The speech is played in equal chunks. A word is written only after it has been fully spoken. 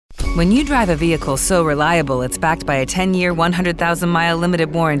When you drive a vehicle so reliable it's backed by a 10-year, 100,000-mile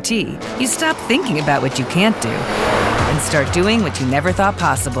limited warranty, you stop thinking about what you can't do and start doing what you never thought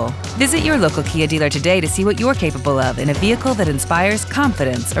possible. Visit your local Kia dealer today to see what you're capable of in a vehicle that inspires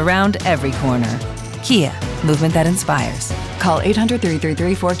confidence around every corner. Kia, movement that inspires. Call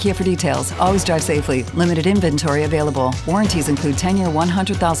 800-333-4KIA for details. Always drive safely. Limited inventory available. Warranties include 10-year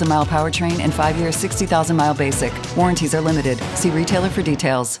 100,000-mile powertrain and 5-year 60,000-mile basic. Warranties are limited. See retailer for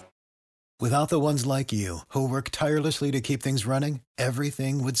details. Without the ones like you, who work tirelessly to keep things running,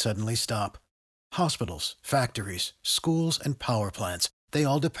 everything would suddenly stop. Hospitals, factories, schools, and power plants, they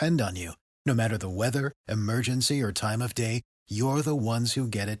all depend on you. No matter the weather, emergency, or time of day, you're the ones who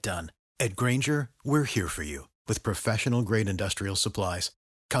get it done. At Grainger, we're here for you with professional-grade industrial supplies.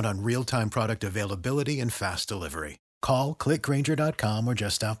 Count on real-time product availability and fast delivery. Call, click Grainger.com, or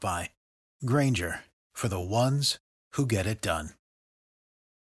just stop by. Grainger, for the ones who get it done.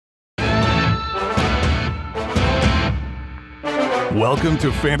 Welcome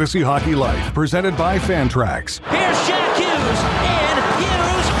to Fantasy Hockey Life, presented by Fantrax. Here's Jack Hughes, and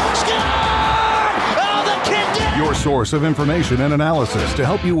Hughes scored! Oh, the kid did! Your source of information and analysis to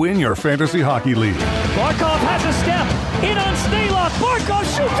help you win your fantasy hockey league. Barkov has a step, in on Stalock, Barkov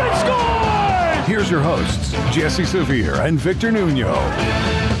shoots and scores! Here's your hosts, Jesse Severe and Victor Nuno.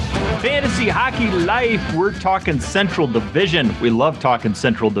 Fantasy Hockey Life, we're talking Central Division. We love talking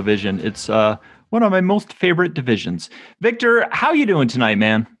Central Division. It's one of my most favorite divisions. Victor, how you doing tonight,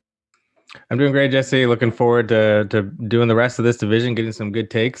 man? I'm doing great, Jesse. Looking forward to doing the rest of this division, getting some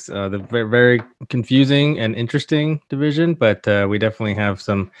good takes. The very, very confusing and interesting division, but we definitely have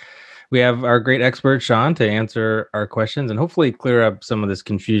we have our great expert, Sean, to answer our questions and hopefully clear up some of this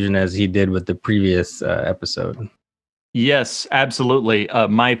confusion as he did with the previous episode. Yes, absolutely.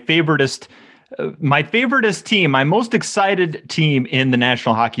 My favoritist team, my most excited team in the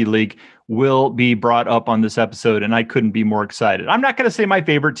National Hockey League will be brought up on this episode, and I couldn't be more excited. I'm not going to say my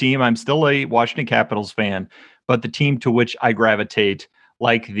favorite team. I'm still a Washington Capitals fan, but the team to which I gravitate,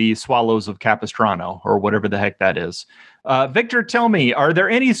 like the Swallows of Capistrano, or whatever the heck that is. Victor, tell me, are there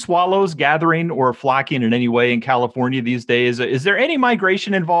any swallows gathering or flocking in any way in California these days? Is there any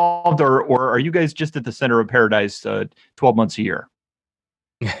migration involved, or are you guys just at the center of paradise 12 months a year?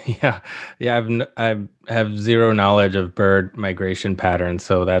 Yeah. I have zero knowledge of bird migration patterns,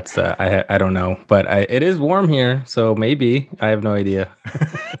 so that's I don't know, but it is warm here, so maybe. I have no idea.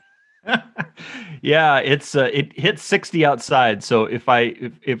 Yeah, it hits 60 outside, so if I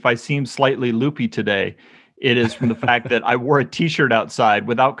seem slightly loopy today, it is from the fact that I wore a t-shirt outside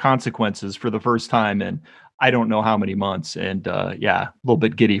without consequences for the first time in I don't know how many months, and a little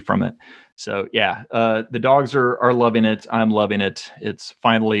bit giddy from it. So the dogs are loving it. I'm loving it. It's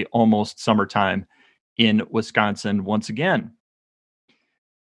finally almost summertime in Wisconsin once again.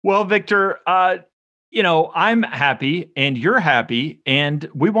 Well, Victor, I'm happy and you're happy, and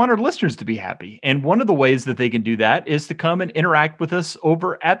we want our listeners to be happy. And one of the ways that they can do that is to come and interact with us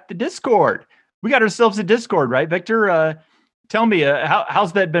over at the Discord. We got ourselves a Discord, right, Victor? Tell me,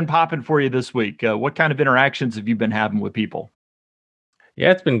 how's that been popping for you this week? What kind of interactions have you been having with people?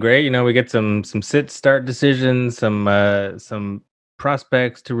 Yeah, it's been great. We get some sit-start decisions, some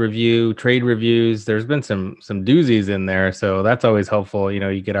prospects to review, trade reviews. There's been some doozies in there, so that's always helpful.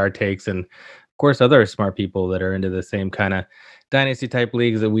 You get our takes, and of course, other smart people that are into the same kind of dynasty type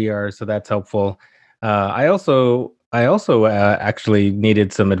leagues that we are. So that's helpful. I also actually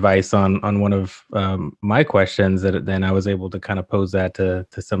needed some advice on one of my questions that then I was able to kind of pose that to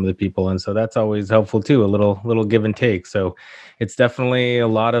some of the people, and so that's always helpful too. A little give and take. So it's definitely a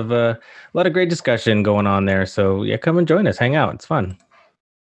lot of great discussion going on there. So yeah, come and join us, hang out. It's fun.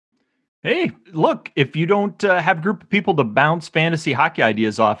 Hey, look, if you don't have a group of people to bounce fantasy hockey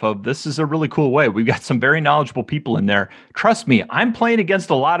ideas off of, this is a really cool way. We've got some very knowledgeable people in there. Trust me, I'm playing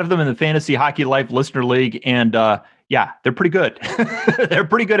against a lot of them in the Fantasy Hockey Life Listener League, and they're pretty good. They're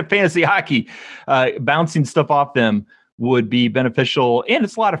pretty good at fantasy hockey. Bouncing stuff off them would be beneficial, and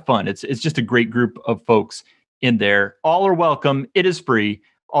it's a lot of fun. It's just a great group of folks in there. All are welcome. It is free.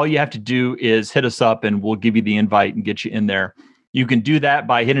 All you have to do is hit us up, and we'll give you the invite and get you in there. You can do that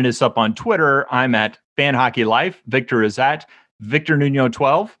by hitting us up on Twitter. I'm at Fan Hockey Life. Victor is at Victor Nuno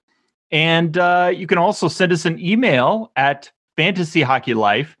 12. And you can also send us an email at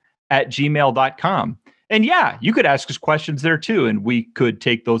fantasyhockeylife@gmail.com. And you could ask us questions there too. And we could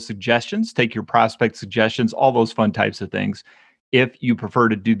take those suggestions, take your prospect suggestions, all those fun types of things. If you prefer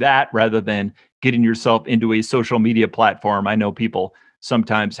to do that rather than getting yourself into a social media platform, I know people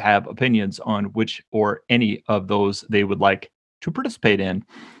sometimes have opinions on which or any of those they would like to participate in.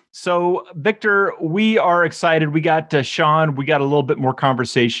 So, Victor, we are excited. We got Sean. We got a little bit more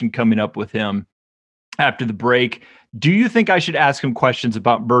conversation coming up with him after the break. Do you think I should ask him questions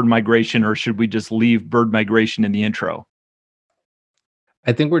about bird migration, or should we just leave bird migration in the intro?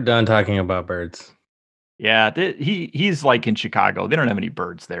 I think we're done talking about birds. Yeah, he's like in Chicago. They don't have any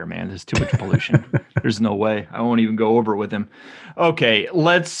birds there, man. There's too much pollution. There's no way. I won't even go over it with him. Okay,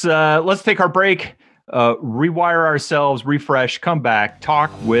 let's take our break, rewire ourselves, refresh, come back,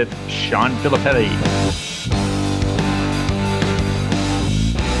 talk with Sean Filippelli.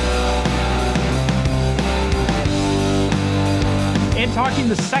 And talking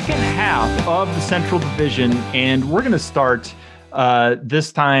the second half of the Central Division, and we're going to start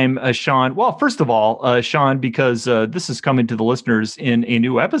this time, Sean. Well, first of all, Sean, because this is coming to the listeners in a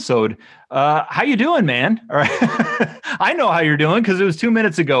new episode. How you doing, man? All right. I know how you're doing because it was 2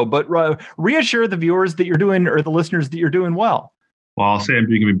 minutes ago, but reassure the viewers that you're doing, or the listeners that you're doing well. Well, I'll say I'm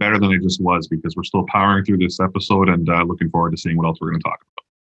doing even better than I just was, because we're still powering through this episode and looking forward to seeing what else we're going to talk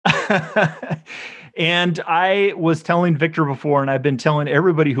about. And I was telling Victor before, and I've been telling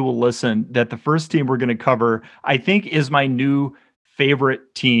everybody who will listen, that the first team we're going to cover, I think, is my new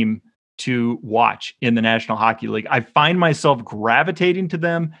favorite team to watch in the National Hockey League. I find myself gravitating to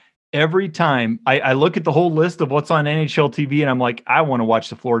them every time. I look at the whole list of what's on NHL TV, and I'm like, I want to watch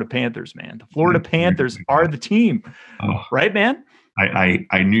the Florida Panthers, man. The Florida Panthers are the team. Right, man?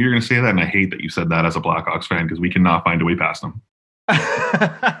 I knew you were going to say that, and I hate that you said that as a Blackhawks fan, because we cannot find a way past them.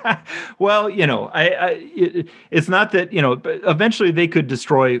 Well, it's not that, eventually they could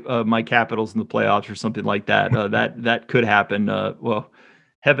destroy my Capitals in the playoffs or something like that. That could happen. Well,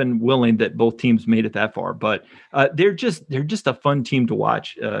 heaven willing that both teams made it that far, but they're just a fun team to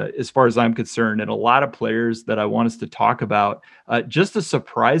watch as far as I'm concerned. And a lot of players that I want us to talk about, just a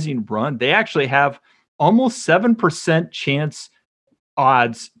surprising run. They actually have almost 7% chance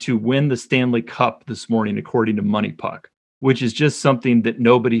odds to win the Stanley Cup this morning, according to Money Puck, which is just something that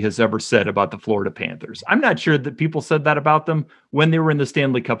nobody has ever said about the Florida Panthers. I'm not sure that people said that about them when they were in the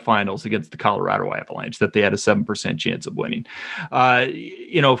Stanley Cup Finals against the Colorado Avalanche, that they had a 7% chance of winning.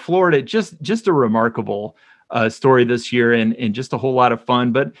 Florida, just a remarkable story this year, and just a whole lot of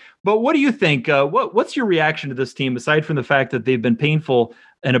fun. But what do you think? What's your reaction to this team, aside from the fact that they've been painful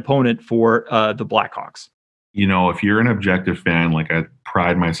an opponent for the Blackhawks? If you're an objective fan, like I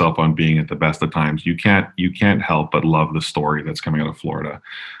pride myself on being at the best of times, you can't help but love the story that's coming out of Florida.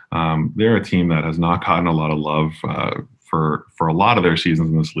 They're a team that has not gotten a lot of love for a lot of their seasons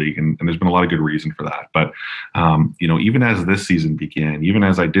in this league, and there's been a lot of good reason for that. But even as this season began, even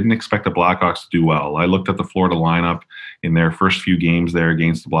as I didn't expect the Blackhawks to do well, I looked at the Florida lineup in their first few games there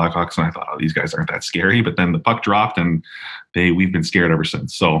against the Blackhawks, and I thought, these guys aren't that scary. But then the puck dropped, and we've been scared ever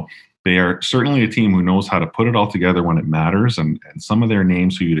since. So they are certainly a team who knows how to put it all together when it matters, and some of their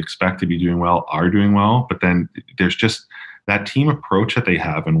names who you'd expect to be doing well are doing well. But then there's just that team approach that they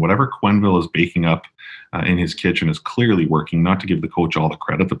have, and whatever Quenneville is baking up in his kitchen is clearly working. Not to give the coach all the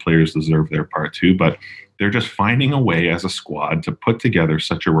credit, the players deserve their part too, but they're just finding a way as a squad to put together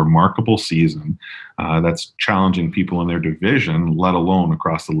such a remarkable season that's challenging people in their division, let alone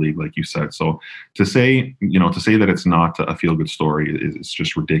across the league, like you said. So to say that it's not a feel-good story is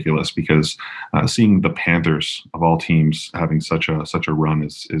just ridiculous, because seeing the Panthers of all teams having such a run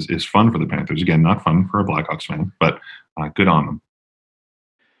is fun for the Panthers. Again, not fun for a Blackhawks fan, but good on them.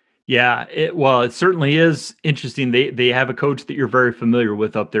 Yeah, it certainly is interesting. They have a coach that you're very familiar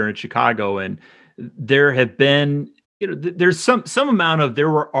with up there in Chicago, and there have been, there's there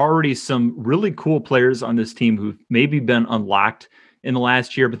were already some really cool players on this team who've maybe been unlocked in the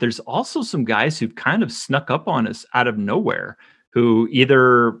last year, but there's also some guys who've kind of snuck up on us out of nowhere, who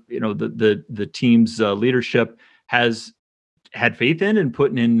either, the team's leadership has had faith in and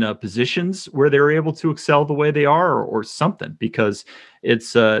putting in positions where they're able to excel the way they are, or something, because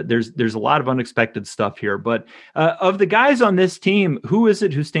it's there's a lot of unexpected stuff here. But of the guys on this team, who is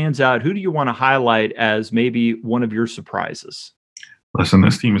it who stands out? Who do you want to highlight as maybe one of your surprises? Listen,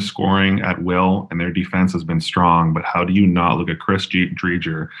 this team is scoring at will, and their defense has been strong. But how do you not look at Chris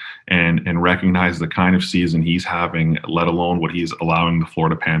Driedger and recognize the kind of season he's having, let alone what he's allowing the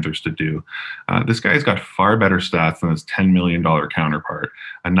Florida Panthers to do? This guy's got far better stats than his $10 million counterpart.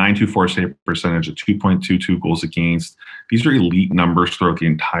 A .924 save percentage, a 2.22 goals against. These are elite numbers throughout the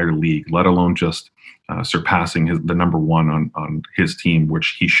entire league, let alone just surpassing the number one on his team,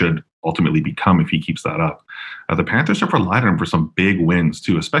 which he should ultimately become if he keeps that up. The Panthers have relied on him for some big wins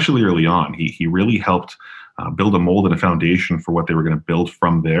too, especially early on. He really helped build a mold and a foundation for what they were going to build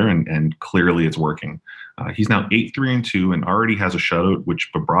from there, and clearly it's working. He's now 8-3-2 and already has a shutout,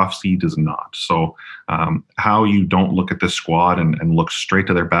 which Bobrovsky does not. So how you don't look at this squad and look straight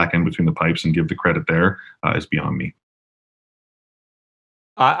to their back end between the pipes and give the credit there is beyond me.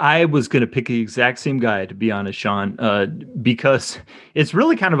 I was going to pick the exact same guy, to be honest, Sean, because it's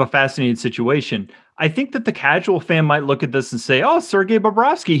really kind of a fascinating situation. I think that the casual fan might look at this and say, oh, Sergei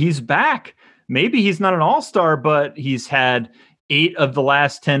Bobrovsky, he's back. Maybe he's not an all-star, but he's had 8 of the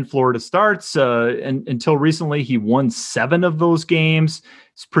last 10 Florida starts. And until recently, he won 7 of those games.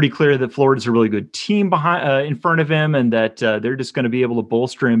 It's pretty clear that Florida's a really good team behind, in front of him, and that they're just going to be able to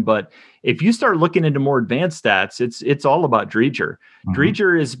bolster him. But if you start looking into more advanced stats, it's all about Driedger. Mm-hmm.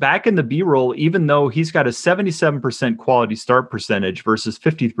 Driedger is back in the B role, even though he's got a 77% quality start percentage versus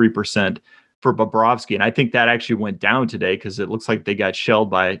 53% for Bobrovsky. And I think that actually went down today because it looks like they got shelled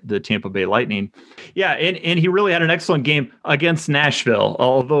by the Tampa Bay Lightning. Yeah, and he really had an excellent game against Nashville.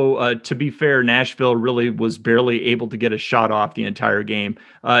 Although, to be fair, Nashville really was barely able to get a shot off the entire game.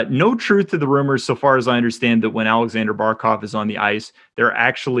 No truth to the rumors, so far as I understand, that when Alexander Barkov is on the ice, there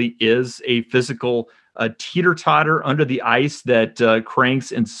actually is a physical teeter-totter under the ice that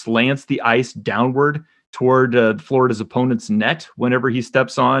cranks and slants the ice downward toward Florida's opponent's net whenever he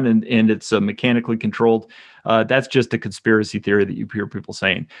steps on, and it's mechanically controlled. That's just a conspiracy theory that you hear people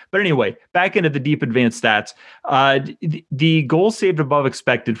saying. But anyway, back into the deep advanced stats. The goal saved above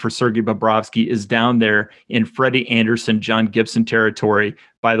expected for Sergei Bobrovsky is down there in Freddie Anderson, John Gibson territory.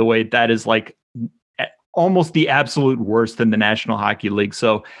 By the way, that is like almost the absolute worst in the National Hockey League.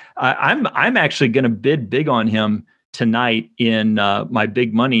 So I'm actually going to bid big on him tonight in my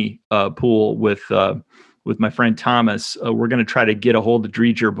big money pool with my friend Thomas. We're going to try to get a hold of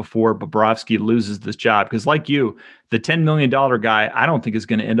Driedger before Bobrovsky loses this job. Because like you, the $10 million guy, I don't think is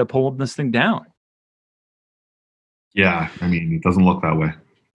going to end up holding this thing down. Yeah, I mean, it doesn't look that way.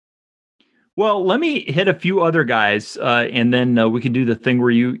 Well, let me hit a few other guys, and then we can do the thing where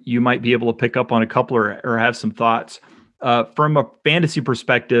you might be able to pick up on a couple or have some thoughts. From a fantasy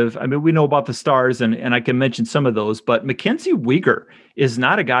perspective, I mean, we know about the Stars, and I can mention some of those, but Mackenzie Weegar is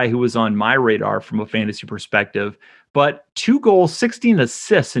not a guy who was on my radar from a fantasy perspective, but 2 goals, 16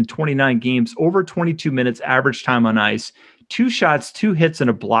 assists in 29 games, over 22 minutes average time on ice, 2 shots, 2 hits, and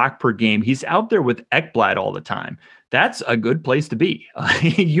a block per game. He's out there with Ekblad all the time. That's a good place to be.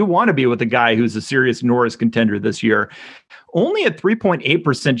 You want to be with a guy who's a serious Norris contender this year. Only at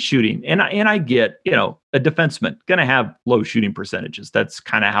 3.8% shooting. And I get, a defenseman going to have low shooting percentages. That's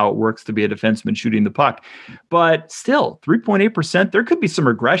kind of how it works to be a defenseman shooting the puck. But still, 3.8%, there could be some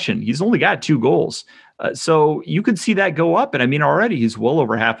regression. He's only got 2 goals. So you could see that go up. And I mean, already he's well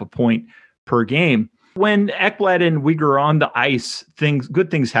over half a point per game. When Ekblad and Weegar are on the ice,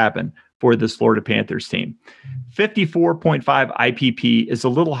 good things happen for this Florida Panthers team. 54.5 IPP is a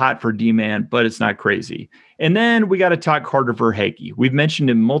little hot for D-man, but it's not crazy. And then we got to talk Carter Verhaeghe. We've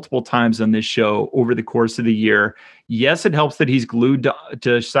mentioned him multiple times on this show over the course of the year. Yes, it helps that he's glued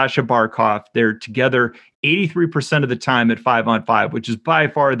to Sasha Barkov. They're together 83% of the time at 5-on-5, which is by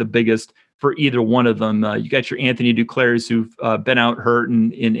far the biggest for either one of them. You got your Anthony Duclairs who've been out hurt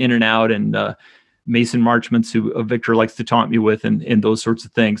and in and out, and Mason Marchments, who Victor likes to taunt me with, and those sorts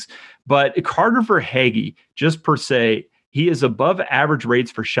of things. But Carter Verhaeghe, just per se, he is above average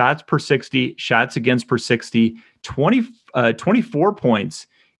rates for shots per 60, shots against per 60, 24 points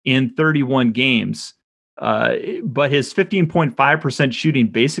in 31 games. But his 15.5% shooting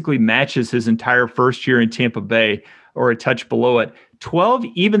basically matches his entire first year in Tampa Bay, or a touch below it. 12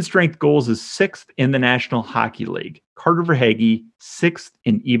 even strength goals is 6th in the National Hockey League. Carter Verhaeghe, 6th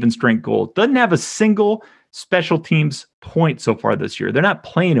in even strength goals. Doesn't have a single special teams point so far this year. They're not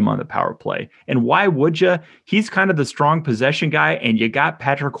playing him on the power play. And why would you? He's kind of the strong possession guy, and you got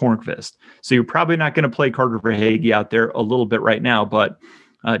Patrick Hornqvist. So you're probably not going to play Carter Verhaeghe out there a little bit right now, but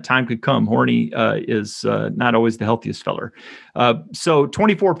time could come. Horny is not always the healthiest feller. So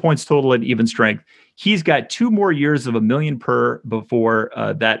 24 points total at even strength. He's got 2 more years of $1 million per before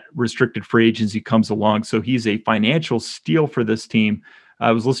that restricted free agency comes along. So he's a financial steal for this team.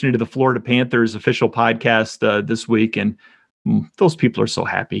 I was listening to the Florida Panthers official podcast this week, and those people are so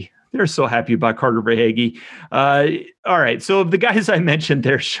happy. They're so happy about Carter Verhaeghe. All right. So of the guys I mentioned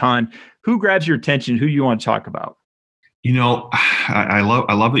there, Sean, who grabs your attention? Who you want to talk about? I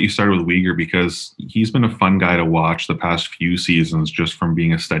love that you started with Weegar, because he's been a fun guy to watch the past few seasons just from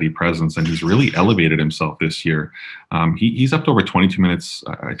being a steady presence, and he's really elevated himself this year. He's up to over 22 minutes,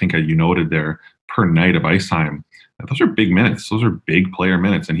 I think you noted there, per night of ice time. Those are big minutes. Those are big player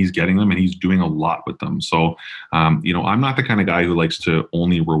minutes, and he's getting them, and he's doing a lot with them. So, I'm not the kind of guy who likes to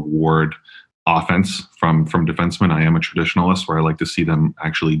only reward offense from defensemen. I am a traditionalist where I like to see them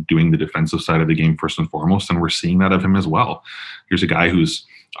actually doing the defensive side of the game first and foremost, and we're seeing that of him as well. Here's a guy who's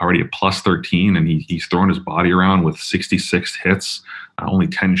already a plus 13, and he's throwing his body around with 66 hits, only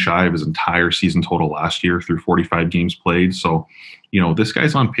 10 shy of his entire season total last year through 45 games played. So, this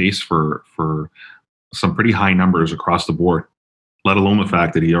guy's on pace for some pretty high numbers across the board, let alone the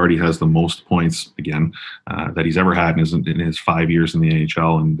fact that he already has the most points, again, that he's ever had in his 5 years in the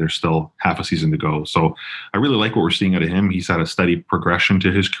NHL, and there's still half a season to go. So I really like what we're seeing out of him. He's had a steady progression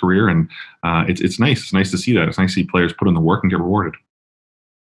to his career, and it's nice. It's nice to see that. It's nice to see players put in the work and get rewarded.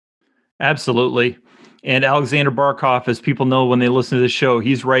 Absolutely. And Alexander Barkov, as people know when they listen to the show,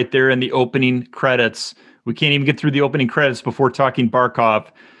 he's right there in the opening credits. We can't even get through the opening credits before talking Barkov.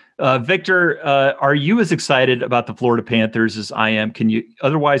 Victor, are you as excited about the Florida Panthers as I am? Can you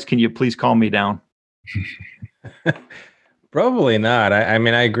please calm me down? Probably not. I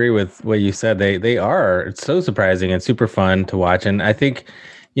mean, I agree with what you said. They are. It's so surprising and super fun to watch. And I think,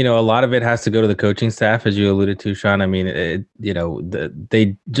 a lot of it has to go to the coaching staff, as you alluded to, Sean. I mean,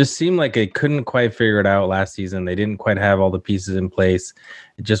 they just seemed like they couldn't quite figure it out last season. They didn't quite have all the pieces in place.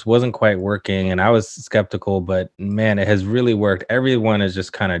 It just wasn't quite working. And I was skeptical, but man, it has really worked. Everyone is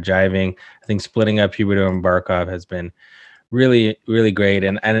just kind of jiving. I think splitting up Huberdeau and Barkov has been really, really great.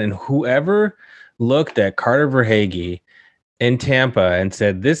 And whoever looked at Carter Verhaeghe in Tampa and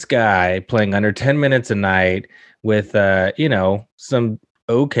said, this guy playing under 10 minutes a night with, some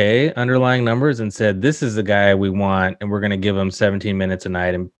okay underlying numbers, and said, this is the guy we want, and we're going to give him 17 minutes a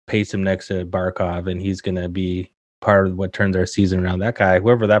night and pace him next to Barkov, and he's going to be part of what turns our season around. That guy,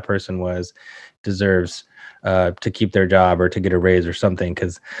 whoever that person was, deserves to keep their job or to get a raise or something,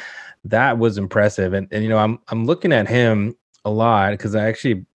 because that was impressive. And I'm looking at him a lot because I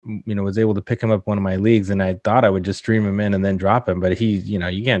actually was able to pick him up one of my leagues, and I thought I would just stream him in and then drop him, but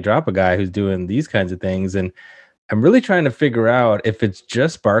you can't drop a guy who's doing these kinds of things. And I'm really trying to figure out if it's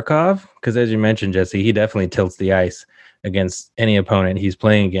just Barkov, because as you mentioned, Jesse, he definitely tilts the ice against any opponent he's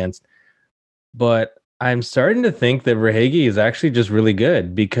playing against. But I'm starting to think that Verhaeghe is actually just really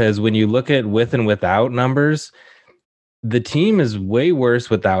good, because when you look at with and without numbers, the team is way worse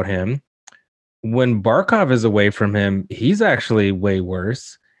without him. When Barkov is away from him, he's actually way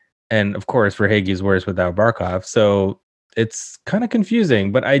worse. And of course, Verhaeghe is worse without Barkov. So it's kind of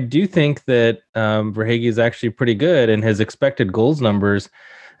confusing, but I do think that Verhaeghe is actually pretty good, and his expected goals numbers,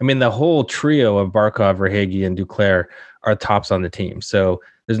 I mean, the whole trio of Barkov, Verhaeghe, and Duclair are tops on the team. So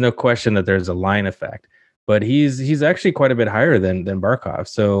there's no question that there's a line effect, but he's actually quite a bit higher than Barkov.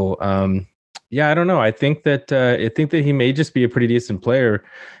 So I don't know. I think that he may just be a pretty decent player.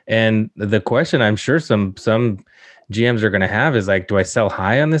 And the question I'm sure some GMs are going to have is like, do I sell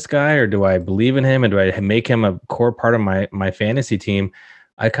high on this guy, or do I believe in him, and do I make him a core part of my fantasy team?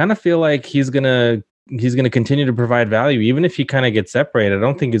 I kind of feel like he's going to continue to provide value, even if he kind of gets separated. I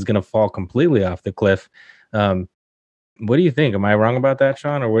don't think he's going to fall completely off the cliff. What do you think? Am I wrong about that,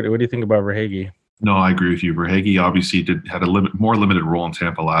 Sean, or what do you think about Verhaeghe? No, I agree with you. Verhaeghe obviously had a more limited role in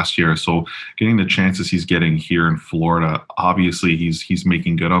Tampa last year, so getting the chances he's getting here in Florida, obviously he's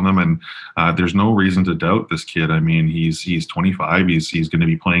making good on them, and there's no reason to doubt this kid. I mean, he's 25. He's going to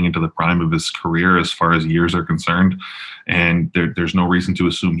be playing into the prime of his career as far as years are concerned, and there's no reason to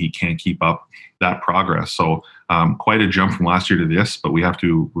assume he can't keep up that progress. So quite a jump from last year to this, but we have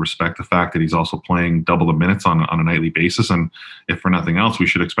to respect the fact that he's also playing double the minutes on a nightly basis. And if for nothing else, we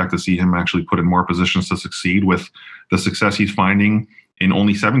should expect to see him actually put in more positions to succeed with the success he's finding in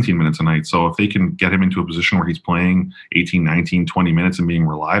only 17 minutes a night. So if they can get him into a position where he's playing 18, 19, 20 minutes and being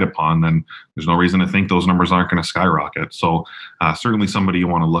relied upon, then there's no reason to think those numbers aren't going to skyrocket. So certainly somebody you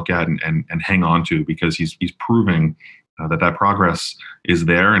want to look at and hang on to, because he's proving that progress is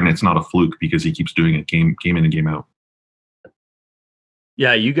there, and it's not a fluke because he keeps doing it game in and game out.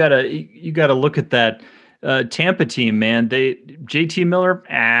 Yeah, you gotta look at that Tampa team, man. JT Miller,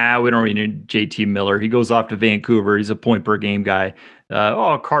 we don't really need JT Miller. He goes off to Vancouver. He's a point per game guy.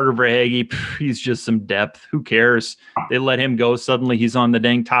 Carter Verhaeghe, he's just some depth. Who cares? They let him go. Suddenly he's on the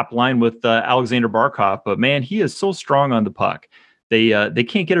dang top line with Alexander Barkov. But man, he is so strong on the puck. They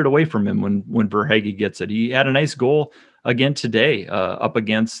can't get it away from him when Verhaeghe gets it. He had a nice goal again today up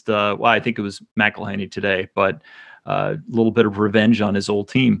against, I think it was McElhinney today, but a little bit of revenge on his old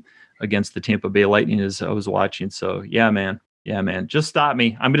team against the Tampa Bay Lightning as I was watching. So yeah, man. Just stop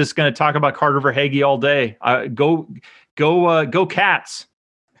me. I'm just going to talk about Carter Verhaeghe all day. Go Cats.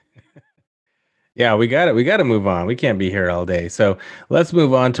 Yeah, we got to move on. We can't be here all day. So let's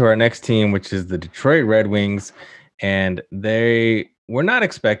move on to our next team, which is the Detroit Red Wings. And they were not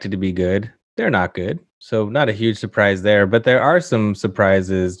expected to be good. They're not good. So not a huge surprise there, but there are some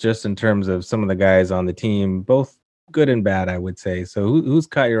surprises just in terms of some of the guys on the team, both good and bad, I would say. So who's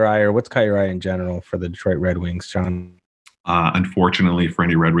caught your eye, or what's caught your eye in general for the Detroit Red Wings, Sean? Unfortunately, for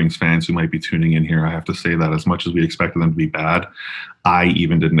any Red Wings fans who might be tuning in here, I have to say that as much as we expected them to be bad, I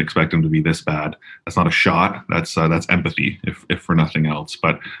even didn't expect them to be this bad. That's not a shot. That's empathy, if for nothing else.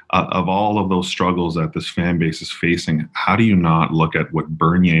 But of all of those struggles that this fan base is facing, how do you not look at what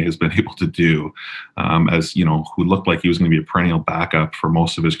Bernier has been able to do, as who looked like he was going to be a perennial backup for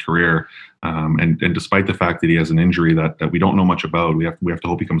most of his career, and despite the fact that he has an injury that we don't know much about, we have to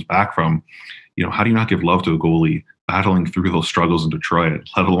hope he comes back from. How do you not give love to a goalie battling through those struggles in Detroit,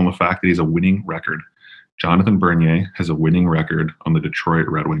 let alone the fact that he's a winning record? Jonathan Bernier has a winning record on the Detroit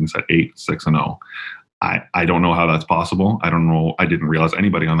Red Wings at 8-6-0. I don't know how that's possible. I don't know. I didn't realize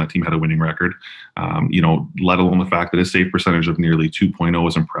anybody on that team had a winning record, let alone the fact that his save percentage of nearly 2.0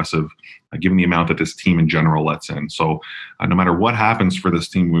 is impressive, given the amount that this team in general lets in. So no matter what happens for this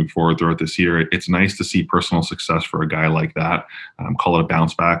team moving forward throughout this year, it's nice to see personal success for a guy like that. Call it a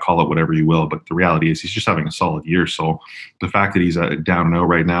bounce back, call it whatever you will. But the reality is he's just having a solid year. So the fact that he's down and out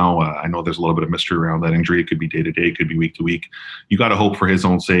right now, I know there's a little bit of mystery around that injury. It could be day to day, it could be week to week. You got to hope for his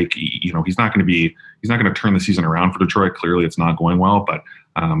own sake. He's not going to turn the season around for Detroit. Clearly, it's not going well. But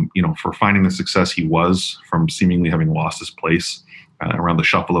for finding the success he was from seemingly having lost his place around the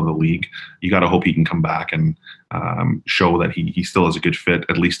shuffle of the league, you got to hope he can come back and show that he still has a good fit,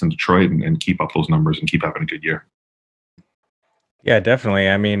 at least in Detroit, and keep up those numbers and keep having a good year. Yeah, definitely.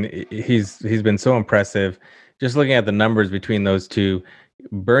 I mean, he's been so impressive. Just looking at the numbers between those two,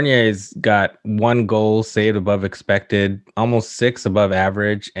 Bernier's got 1 goal saved above expected, almost 6 above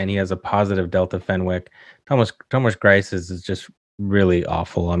average, and he has a positive Delta Fenwick. Thomas Greiss is just really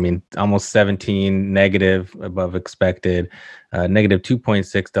awful. I mean, almost 17 negative above expected, negative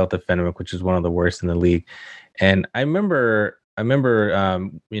 2.6 Delta Fenwick, which is one of the worst in the league. And I remember, in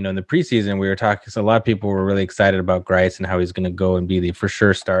the preseason we were talking, so a lot of people were really excited about Greiss and how he's going to go and be the for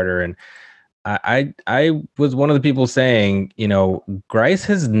sure starter. And I was one of the people saying, Greiss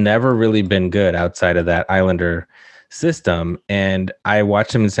has never really been good outside of that Islander system. And I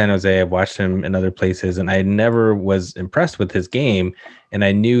watched him in San Jose. I've watched him in other places, and I never was impressed with his game. And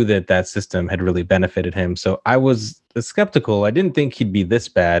I knew that system had really benefited him. So I was skeptical. I didn't think he'd be this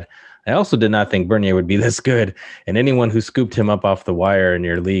bad. I also did not think Bernier would be this good. And anyone who scooped him up off the wire in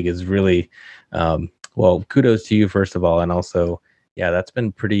your league is really, kudos to you, first of all. And also, that's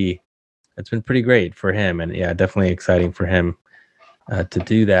been pretty great for him. And definitely exciting for him to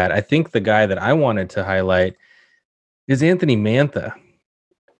do that. I think the guy that I wanted to highlight is Anthony Mantha.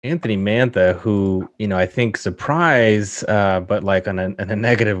 Anthony Mantha, who, I think surprise, but like in a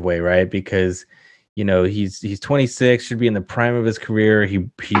negative way, right? Because, he's 26, should be in the prime of his career.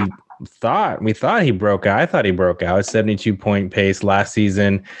 We thought he broke out. I thought he broke out. 72-point pace last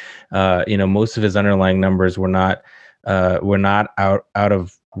season. Most of his underlying numbers were not out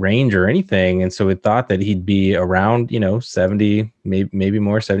of range or anything. And so we thought that he'd be around, 70, maybe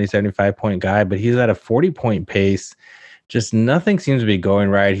more, 70, 75 point guy, but he's at a 40-point pace. Just nothing seems to be going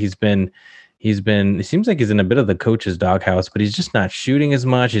right. It seems like he's in a bit of the coach's doghouse, but he's just not shooting as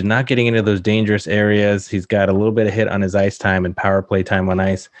much. He's not getting into those dangerous areas. He's got a little bit of hit on his ice time and power play time on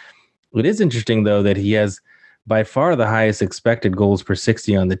ice. It is interesting, though, that he has by far the highest expected goals per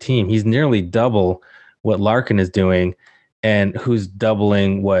 60 on the team. He's nearly double what Larkin is doing, and who's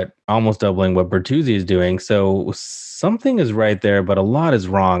almost doubling what Bertuzzi is doing. So something is right there, but a lot is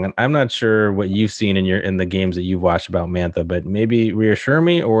wrong. And I'm not sure what you've seen in the games that you've watched about Mantha, but maybe reassure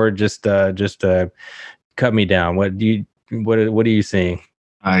me or just cut me down. What are you seeing?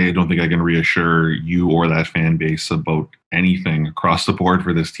 I don't think I can reassure you or that fan base about anything across the board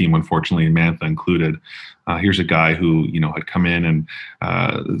for this team, unfortunately, and Mantha included. Here's a guy who, had come in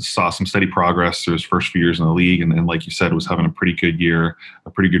and saw some steady progress through his first few years in the league. And like you said, was having a pretty good year, a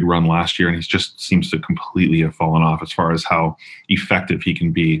pretty good run last year. And he just seems to completely have fallen off as far as how effective he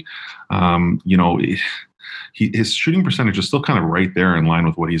can be. His shooting percentage is still kind of right there in line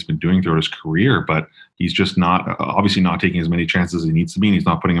with what he's been doing throughout his career, but he's just obviously not taking as many chances as he needs to be, and he's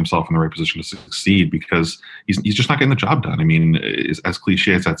not putting himself in the right position to succeed because he's just not getting the job done. I mean, as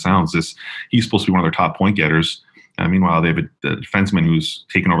cliche as that sounds, he's supposed to be one of their top point getters. Meanwhile, they have a defenseman who's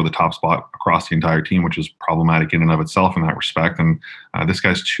taken over the top spot across the entire team, which is problematic in and of itself in that respect. And this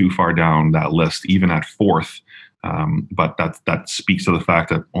guy's too far down that list, even at fourth. But that speaks to the fact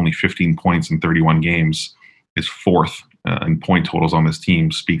that only 15 points in 31 games is fourth in point totals on this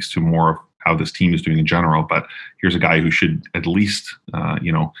team, speaks to more of how this team is doing in general. But here's a guy who should at least,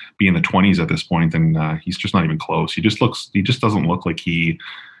 be in the 20s at this point, and he's just not even close. He just doesn't look like he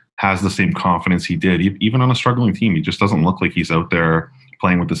has the same confidence he did, even on a struggling team. He just doesn't look like he's out there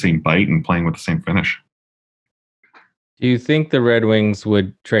playing with the same bite and playing with the same finish. Do you think the Red Wings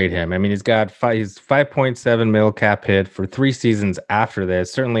would trade him? I mean, he's 5.7 mil cap hit for 3 seasons after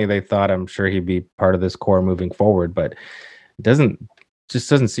this. Certainly they thought, I'm sure he'd be part of this core moving forward, but it doesn't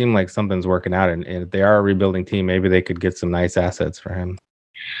seem like something's working out. And if they are a rebuilding team, maybe they could get some nice assets for him.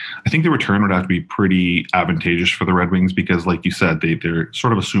 I think the return would have to be pretty advantageous for the Red Wings because, like you said, they're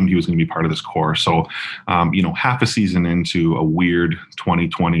sort of assumed he was going to be part of this core. So, half a season into a weird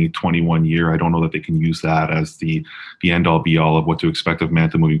 2020-21 year, I don't know that they can use that as the end-all, be-all of what to expect of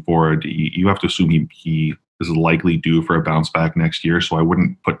Mantha moving forward. You have to assume he is likely due for a bounce back next year, so I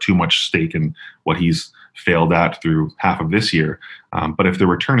wouldn't put too much stake in what he's failed at through half of this year. But if the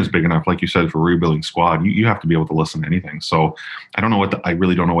return is big enough, like you said, for a rebuilding squad, you have to be able to listen to anything. So I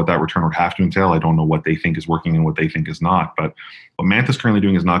really don't know what that return would have to entail. I don't know what they think is working and what they think is not. But what Mantha's currently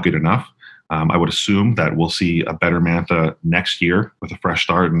doing is not good enough. I would assume that we'll see a better Mantha next year with a fresh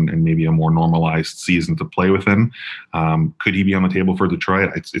start and maybe a more normalized season to play within. Could he be on the table for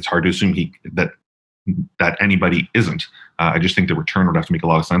Detroit? It's hard to assume that anybody isn't. I just think the return would have to make a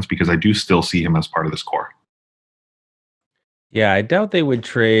lot of sense because I do still see him as part of this core. Yeah, I doubt they would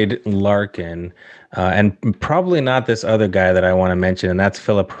trade Larkin, and probably not this other guy that I want to mention, and that's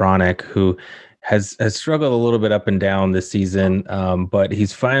Filip Hronek, who has struggled a little bit up and down this season, but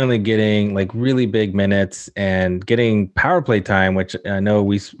he's finally getting like really big minutes and getting power play time, which I know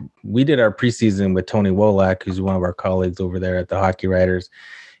we did our preseason with Tony Wolak, who's one of our colleagues over there at the Hockey Writers.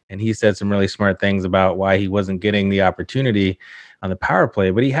 And he said some really smart things about why he wasn't getting the opportunity on the power play,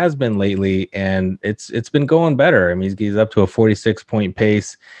 but he has been lately, and it's been going better. I mean, he's up to a 46-point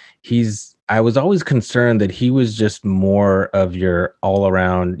pace. I was always concerned that he was just more of your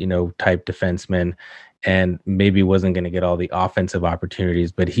all-around, type defenseman, and maybe wasn't going to get all the offensive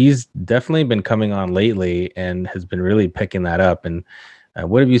opportunities. But he's definitely been coming on lately and has been really picking that up. And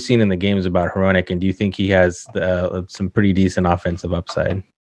what have you seen in the games about Hronek? And do you think he has some pretty decent offensive upside?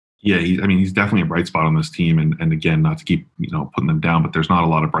 Yeah, he's definitely a bright spot on this team, and again, not to keep putting them down, but there's not a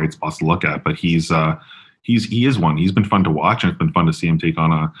lot of bright spots to look at. But he is one. He's been fun to watch, and it's been fun to see him take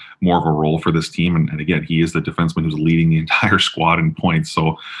on a more of a role for this team. And again, he is the defenseman who's leading the entire squad in points.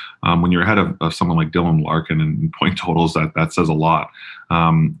 So when you're ahead of someone like Dylan Larkin in point totals, that says a lot.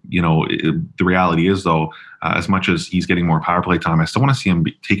 The reality is, though, as much as he's getting more power play time, I still want to see him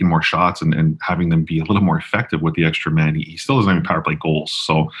taking more shots and having them be a little more effective with the extra man. He still doesn't have any power play goals.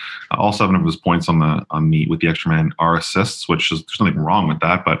 So all 7 of his points with the extra man are assists, which is, there's nothing wrong with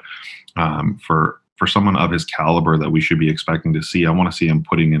that. But for someone of his caliber that we should be expecting to see, I want to see him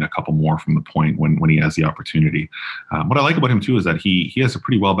putting in a couple more from the point when he has the opportunity. What I like about him too is that he has a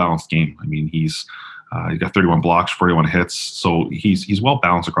pretty well balanced game. I mean, he's got 31 blocks, 41 hits, so he's well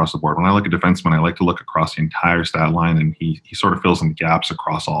balanced across the board. When I look at defensemen, I like to look across the entire stat line, and he sort of fills in gaps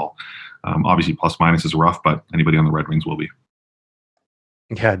across all. Obviously, plus minus is rough, but anybody on the Red Wings will be.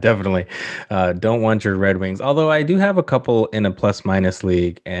 Yeah, definitely. Don't want your Red Wings. Although I do have a couple in a plus minus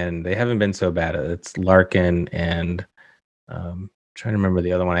league, and they haven't been so bad. It's Larkin and trying to remember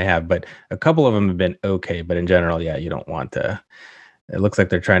the other one I have, but a couple of them have been okay. But in general, yeah, you don't want to. It looks like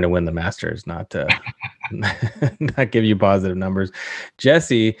they're trying to win the Masters, not to not give you positive numbers.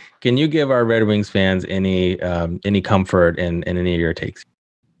 Jesse, can you give our Red Wings fans any comfort in any of your takes?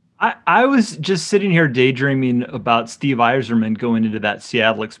 I was just sitting here daydreaming about Steve Yzerman going into that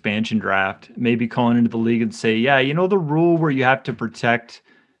Seattle expansion draft, maybe calling into the league and say, yeah, the rule where you have to protect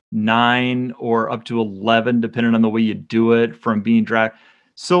 9 or up to 11, depending on the way you do it, from being drafted.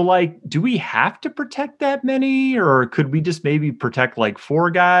 So, do we have to protect that many, or could we just maybe protect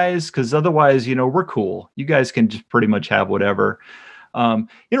 4 guys? Because otherwise, we're cool. You guys can just pretty much have whatever.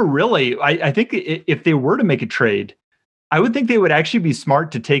 Really, I think if they were to make a trade, I would think they would actually be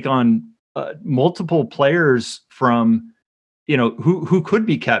smart to take on multiple players from, who could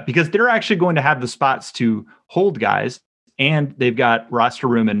be kept, because they're actually going to have the spots to hold guys, and they've got roster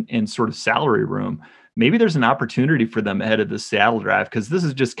room and sort of salary room. Maybe there's an opportunity for them ahead of the Seattle draft, because this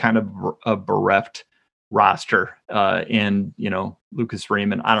is just kind of a bereft roster. And Lucas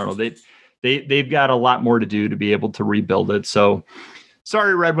Raymond, I don't know, they've got a lot more to do to be able to rebuild it. So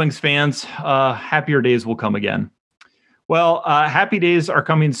sorry, Red Wings fans, happier days will come again. Well, happy days are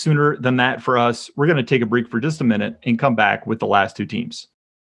coming sooner than that for us. We're going to take a break for just a minute and come back with the last 2 teams.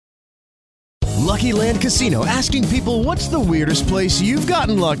 Lucky Land Casino, asking people, what's the weirdest place you've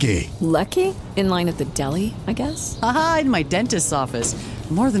gotten lucky? Lucky? In line at the deli, I guess? Aha, in my dentist's office.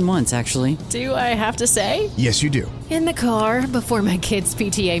 More than once, actually. Do I have to say? Yes, you do. In the car before my kids'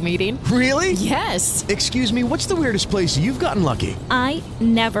 PTA meeting. Really? Yes. Excuse me, what's the weirdest place you've gotten lucky? I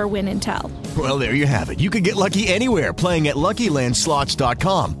never win and tell. Well, there you have it. You can get lucky anywhere, playing at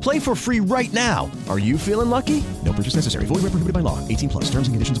LuckyLandSlots.com. Play for free right now. Are you feeling lucky? No purchase necessary. Void where prohibited by law. 18+. Terms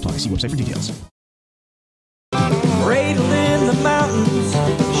and conditions apply. See website for details. Cradled in the mountains,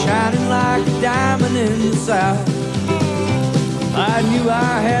 shining like a diamond in the south. I knew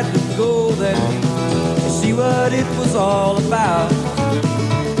I had to go there to see what it was all about.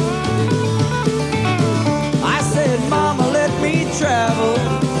 I said, Mama, let me travel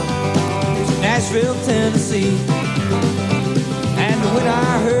to Nashville, Tennessee. And when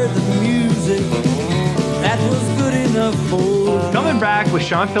I heard the music, that was good enough for. Coming back with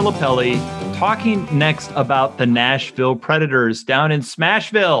Sean Filippelli, talking next about the Nashville Predators down in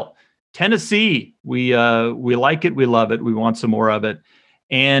Smashville, Tennessee. We like it. We love it. We want some more of it.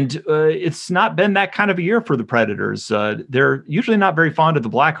 And it's not been that kind of a year for the Predators. They're usually not very fond of the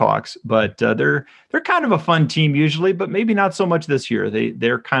Blackhawks, but they're kind of a fun team usually, but maybe not so much this year.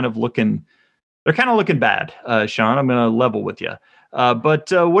 They're kind of looking bad. Sean, I'm going to level with you.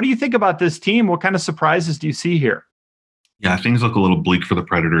 But what do you think about this team? What kind of surprises do you see here? Yeah, things look a little bleak for the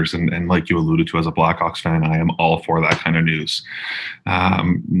Predators, and like you alluded to, as a Blackhawks fan, I am all for that kind of news.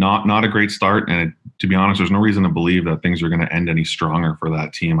 Not a great start, and to be honest, there's no reason to believe that things are going to end any stronger for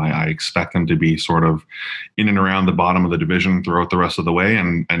that team. I expect them to be sort of in and around the bottom of the division throughout the rest of the way,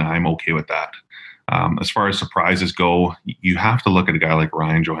 and I'm okay with that. As far as surprises go, you have to look at a guy like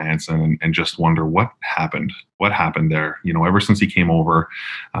Ryan Johansson and just wonder what happened. What happened there? Ever since he came over,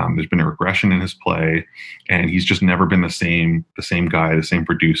 there's been a regression in his play, and he's just never been the same guy, the same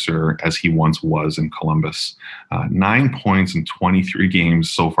producer as he once was in Columbus. 9 points in 23 games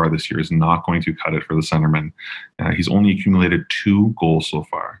so far this year is not going to cut it for the centerman. He's only accumulated 2 goals so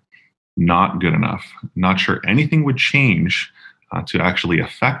far. Not good enough. Not sure anything would change to actually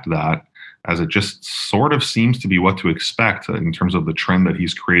affect that, as it just sort of seems to be what to expect in terms of the trend that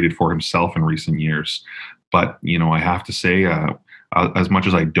he's created for himself in recent years. But, I have to say, as much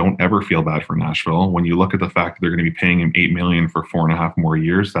as I don't ever feel bad for Nashville, when you look at the fact that they're going to be paying him $8 million for 4.5 more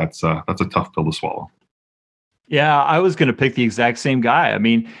years, that's a tough pill to swallow. Yeah, I was going to pick the exact same guy. I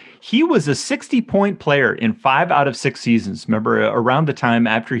mean, he was a 60-point player in 5 out of 6 seasons. Remember, around the time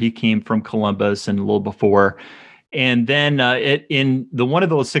after he came from Columbus and a little before. And then in the one of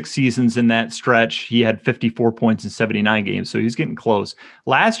those 6 seasons in that stretch, he had 54 points in 79 games. So he's getting close.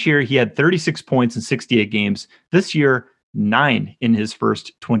 Last year, he had 36 points in 68 games. This year, 9 in his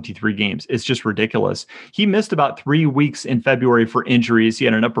first 23 games. It's just ridiculous. He missed about 3 weeks in February for injuries. He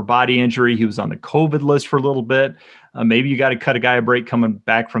had an upper body injury. He was on the COVID list for a little bit. Maybe you got to cut a guy a break coming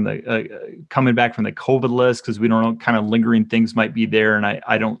back from the COVID list, because we don't know what kind of lingering things might be there. And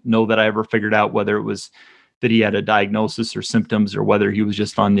I don't know that I ever figured out whether it was that he had a diagnosis or symptoms, or whether he was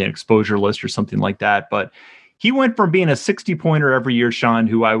just on the exposure list or something like that. But he went from being a 60-pointer every year, Sean,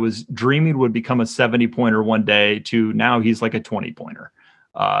 who I was dreaming would become a 70-pointer one day, to now he's like a 20-pointer.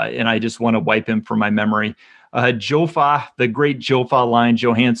 And I just want to wipe him from my memory. Jofa, the great Jofa line,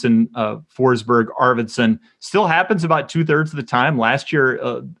 Johansson, Forsberg, Arvidsson, still happens about 2/3 of the time. Last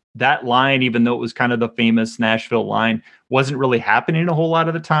year, that line, even though it was kind of the famous Nashville line, wasn't really happening a whole lot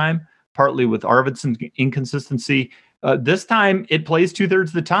of the time, partly with Arvidsson's inconsistency. This time it plays 2/3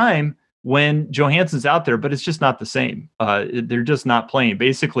 of the time when Johansson's out there, but it's just not the same. They're just not playing.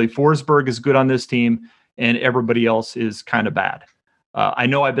 Basically, Forsberg is good on this team, and everybody else is kind of bad. I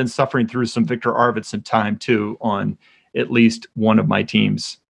know I've been suffering through some Victor Arvidsson time too on at least one of my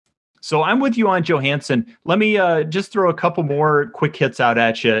teams. So I'm with you on Johansson. Let me just throw a couple more quick hits out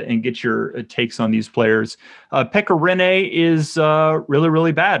at you and get your takes on these players. Pekka Rinne is really,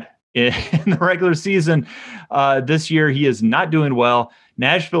 really bad in the regular season. This year, he is not doing well.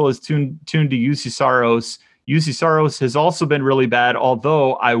 Nashville is tuned to Juuse Saros. Juuse Saros has also been really bad,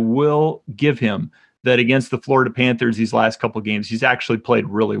 although I will give him that against the Florida Panthers these last couple of games, he's actually played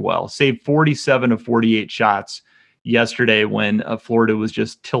really well. Saved 47 of 48 shots yesterday when Florida was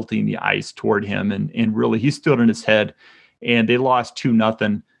just tilting the ice toward him. And really, he stood on his head, and they lost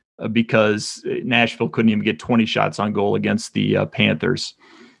 2-0 because Nashville couldn't even get 20 shots on goal against the Panthers.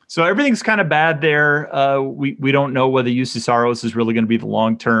 So everything's kind of bad there. We don't know whether Juuse Saros is really going to be the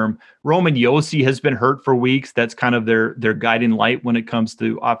long term. Roman Josi has been hurt for weeks. That's kind of their guiding light when it comes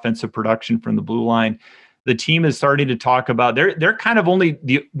to offensive production from the blue line. The team is starting to talk about they're kind of only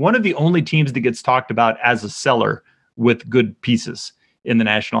one of the only teams that gets talked about as a seller with good pieces. in the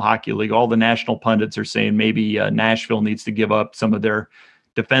National Hockey League. All the national pundits are saying maybe Nashville needs to give up some of their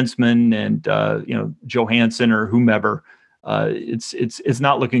defensemen and Johansson or whomever. It's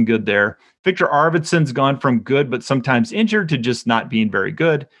not looking good there. Victor Arvidsson's gone from good but sometimes injured to just not being very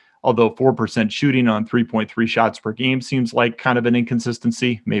good. Although 4% shooting on 3.3 shots per game seems like kind of an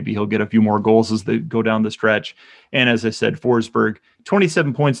inconsistency. Maybe he'll get a few more goals as they go down the stretch. And as I said, Forsberg,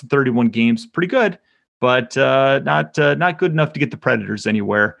 27 points in 31 games, pretty good, but not good enough to get the Predators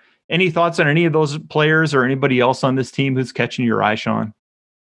anywhere. Any thoughts on any of those players or anybody else on this team who's catching your eye, Sean?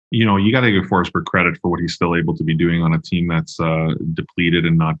 You got to give Forsberg credit for what he's still able to be doing on a team that's depleted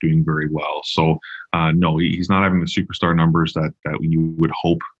and not doing very well. So, no, he's not having the superstar numbers that you would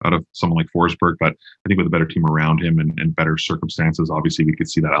hope out of someone like Forsberg. But I think with a better team around him and better circumstances, obviously we could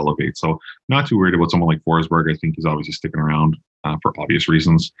see that elevate. So, not too worried about someone like Forsberg. I think he's obviously sticking around for obvious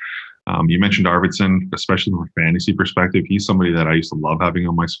reasons. You mentioned Arvidsson, especially from a fantasy perspective. He's somebody that I used to love having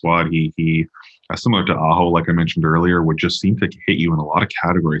on my squad. He similar to Aho, like I mentioned earlier, would just seem to hit you in a lot of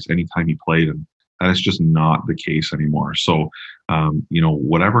categories anytime he played, and that is just not the case anymore. So,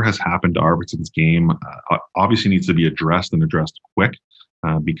 whatever has happened to Arvidsson's game obviously needs to be addressed and addressed quick,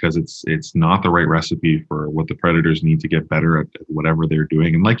 because it's not the right recipe for what the Predators need to get better at whatever they're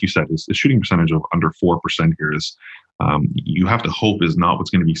doing. And like you said, the shooting percentage of under 4% here is, you have to hope is not what's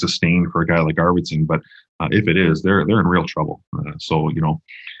going to be sustained for a guy like Arvidsson. But if it is, they're in real trouble.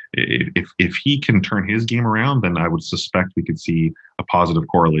 If he can turn his game around, then I would suspect we could see a positive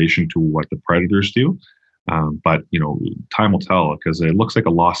correlation to what the Predators do. But time will tell, because it looks like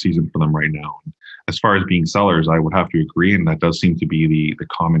a lost season for them right now. As far as being sellers, I would have to agree, and that does seem to be the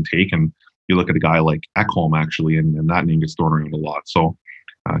common take. And you look at a guy like Ekholm, actually, and that name gets thrown around a lot. So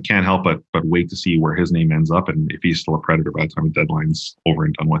can't help but wait to see where his name ends up, and if he's still a Predator by the time the deadline's over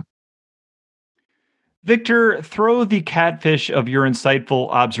and done with. Victor, throw the catfish of your insightful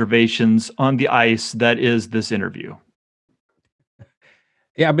observations on the ice that is this interview.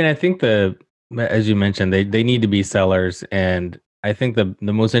 Yeah, I mean, I think as you mentioned, they need to be sellers, and I think the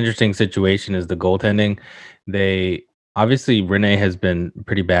most interesting situation is the goaltending. Obviously Rene has been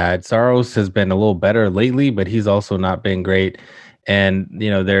pretty bad. Saros has been a little better lately, but he's also not been great. And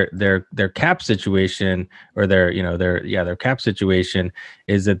their cap situation, or their cap situation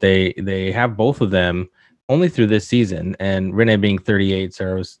is that they have both of them only through this season, and Rene being 38,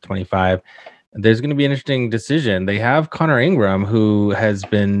 Saros 25. There's going to be an interesting decision. They have Connor Ingram, who has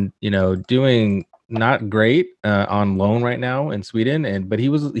been doing not great on loan right now in Sweden, but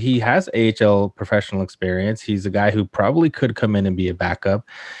he has AHL professional experience. He's a guy who probably could come in and be a backup.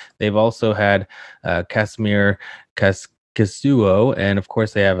 They've also had Casimir Kasuo, and of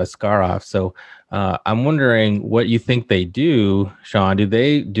course they have Askarov. So I'm wondering what you think they do, Sean. Do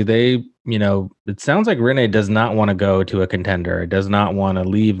they it sounds like Rene does not want to go to a contender. Does not want to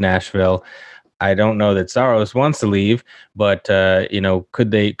leave Nashville. I don't know that Saros wants to leave, but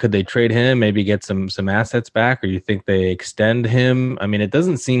could they trade him, maybe get some assets back, or you think they extend him? I mean, it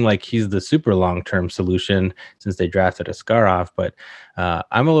doesn't seem like he's the super long-term solution since they drafted Askarov, but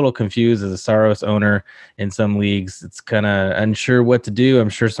I'm a little confused as a Saros owner in some leagues. It's kind of unsure what to do. I'm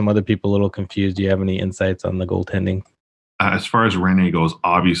sure some other people a little confused. Do you have any insights on the goaltending? As far as Rene goes,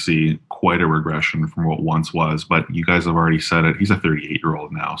 obviously quite a regression from what once was, but you guys have already said it. He's a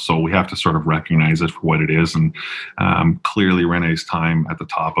 38-year-old now, so we have to sort of recognize it for what it is. And clearly Rene's time at the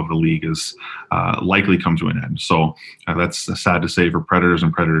top of the league is likely come to an end. So that's sad to say for Predators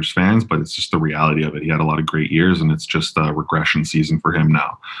and Predators fans, but it's just the reality of it. He had a lot of great years, and it's just a regression season for him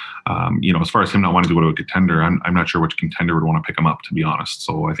now. As far as him not wanting to go to a contender, I'm not sure which contender would want to pick him up, to be honest.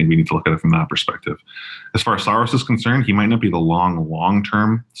 So I think we need to look at it from that perspective. As far as Saros is concerned, he might not be the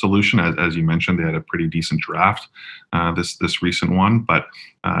long-term solution. As you mentioned, they had a pretty decent draft, this recent one, but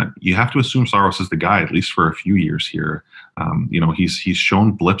you have to assume Saros is the guy, at least for a few years here. He's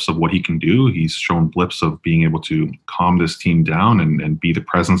shown blips of what he can do. He's shown blips of being able to calm this team down and be the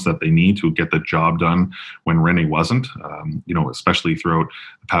presence that they need to get the job done when Rene wasn't, especially throughout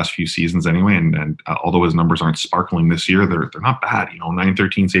the past few seasons anyway. And although his numbers aren't sparkling this year, they're not bad.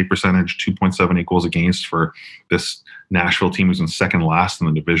 913 save percentage, 2.78 goals against for this Nashville team who's in second last in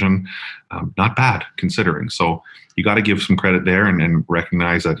the division. Not bad considering. So you got to give some credit there and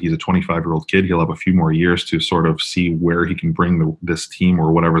recognize that he's a 25-year-old kid. He'll have a few more years to sort of see where he can bring this team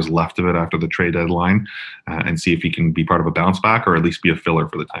or whatever's left of it after the trade deadline, and see if he can be part of a bounce back or at least be a filler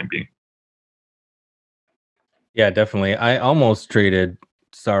for the time being. Yeah, definitely. I almost traded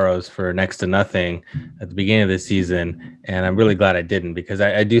Saros for next to nothing at the beginning of the season, and I'm really glad I didn't, because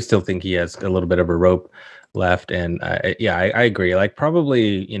I do still think he has a little bit of a rope left. And I agree. Like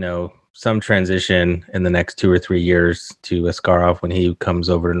probably, some transition in the next 2 or 3 years to Askarov when he comes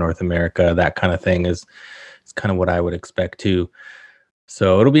over to North America. That kind of thing is kind of what I would expect too.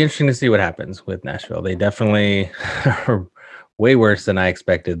 So it'll be interesting to see what happens with Nashville. They definitely are way worse than I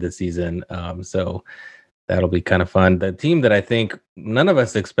expected this season. So that'll be kind of fun. The team that I think none of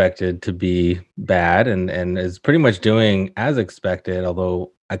us expected to be bad and is pretty much doing as expected,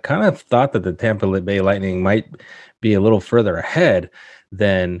 although I kind of thought that the Tampa Bay Lightning might be a little further ahead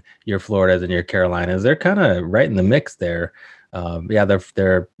than your Floridas and your Carolinas. They're kind of right in the mix there.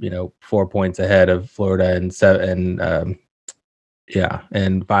 They're 4 points ahead of Florida and 5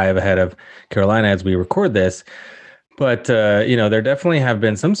 ahead of Carolina as we record this. But, there definitely have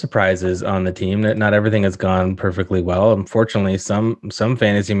been some surprises on the team. That not everything has gone perfectly well. Unfortunately, some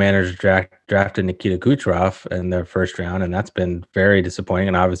fantasy managers drafted Nikita Kucherov in their first round, and that's been very disappointing.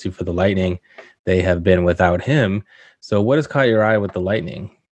 And obviously for the Lightning, they have been without him. So what has caught your eye with the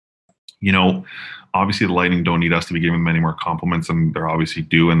Lightning? Obviously the Lightning don't need us to be giving them any more compliments, and they're obviously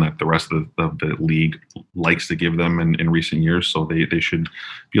due, and that the rest of the league likes to give them in recent years. So they should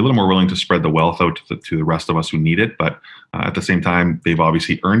be a little more willing to spread the wealth out to the rest of us who need it. But at the same time, they've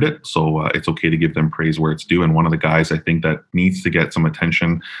obviously earned it. So it's okay to give them praise where it's due. And one of the guys I think that needs to get some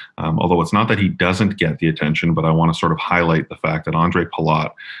attention, although it's not that he doesn't get the attention, but I want to sort of highlight the fact that Ondrej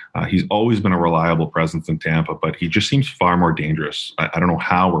Palat, he's always been a reliable presence in Tampa, but he just seems far more dangerous. I don't know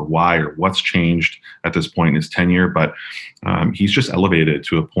how or why or what's changed at this point in his tenure, but he's just elevated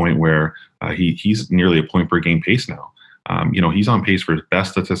to a point where he's nearly a point per game pace now. He's on pace for his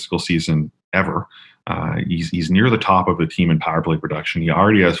best statistical season ever. He's near the top of the team in power play production. He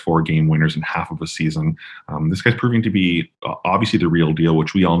already has 4 game winners in half of a season. This guy's proving to be obviously the real deal,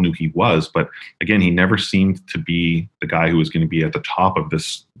 which we all knew he was. But again, he never seemed to be the guy who was going to be at the top of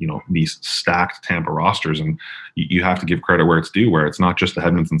this, these stacked Tampa rosters. And you have to give credit where it's due, where it's not just the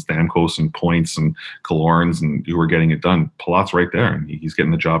Hedmans and Stamkos and Points and Killorns and who are getting it done. Palat's right there, and he's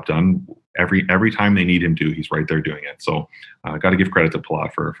getting the job done. Every time they need him to, he's right there doing it. So got to give credit to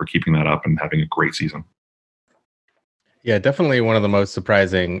Palat for keeping that up and having a great season. Yeah, definitely one of the most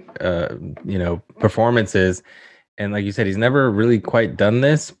surprising, performances. And like you said, he's never really quite done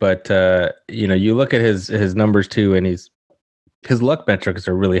this, but you look at his numbers too, and his luck metrics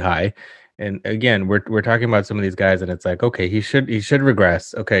are really high. And again, we're talking about some of these guys, and it's like, okay, he should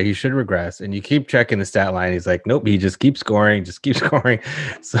regress. Okay, he should regress. And you keep checking the stat line. He's like, nope, he just keeps scoring.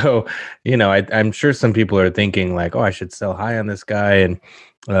 So, I'm sure some people are thinking like, oh, I should sell high on this guy. And,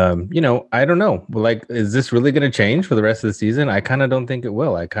 I don't know. Like, is this really going to change for the rest of the season? I kind of don't think it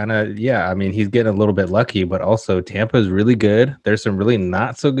will. He's getting a little bit lucky, but also Tampa is really good. There's some really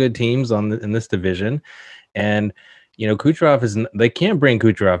not so good teams in this division. And, Kucherov they can't bring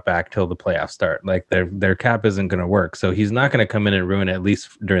Kucherov back till the playoffs start. Like their cap isn't going to work. So he's not going to come in and ruin, at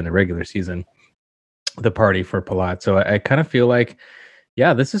least during the regular season, the party for Palat. So I kind of feel like,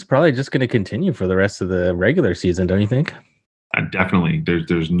 this is probably just going to continue for the rest of the regular season. Don't you think? Definitely.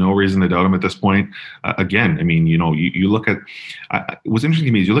 There's no reason to doubt him at this point. Again, I mean, you look at what's interesting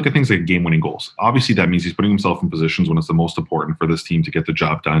to me is you look at things like game-winning goals. Obviously, that means he's putting himself in positions when it's the most important for this team to get the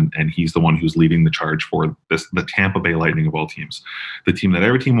job done, and he's the one who's leading the charge for the Tampa Bay Lightning of all teams, the team that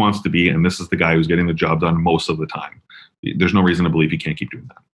every team wants to be, and this is the guy who's getting the job done most of the time. There's no reason to believe he can't keep doing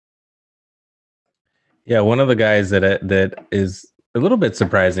that. Yeah, one of the guys that is a little bit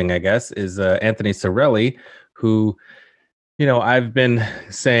surprising, I guess, is Anthony Cirelli, who. I've been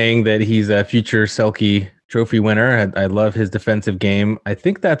saying that he's a future Selke Trophy winner. I love his defensive game. I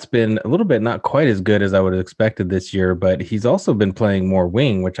think that's been a little bit not quite as good as I would have expected this year, but he's also been playing more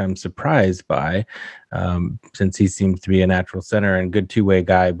wing, which I'm surprised by, since he seems to be a natural center and good two-way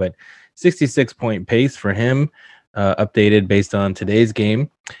guy. But 66-point pace for him, updated based on today's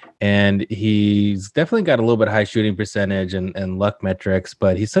game. And he's definitely got a little bit high shooting percentage and luck metrics,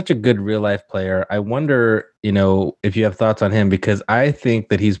 but he's such a good real life player. I wonder, if you have thoughts on him, because I think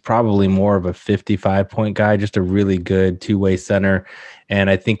that he's probably more of a 55-point guy, just a really good two-way center. And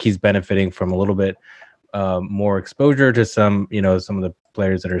I think he's benefiting from a little bit more exposure to some of the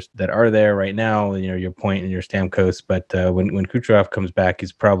players that are there right now, your Point and your Stamkos. But when Kucherov comes back,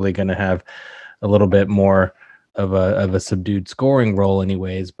 he's probably going to have a little bit more of a subdued scoring role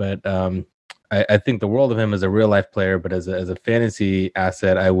anyways, but I think the world of him as a real life player, but as a fantasy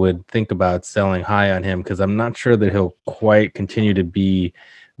asset, I would think about selling high on him because I'm not sure that he'll quite continue to be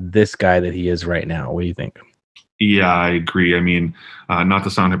this guy that he is right now. What do you think? Yeah, I agree. I mean, not to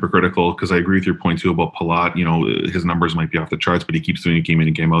sound hypocritical, because I agree with your point too about Palat. His numbers might be off the charts, but he keeps doing it game in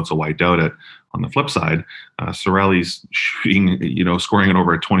and game out, so why doubt it? On the flip side, Cirelli's shooting, scoring at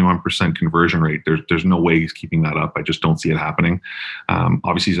over a 21% conversion rate. There's no way he's keeping that up. I just don't see it happening.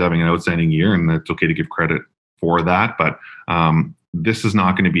 Obviously, he's having an outstanding year, and it's okay to give credit for that, but this is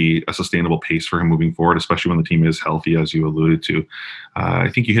not going to be a sustainable pace for him moving forward, especially when the team is healthy, as you alluded to. I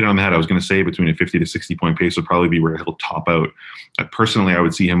think you hit it on the head. I was going to say between a 50 to 60 point pace would probably be where he'll top out. Personally, I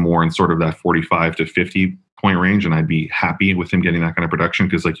would see him more in sort of that 45 to 50 point range, and I'd be happy with him getting that kind of production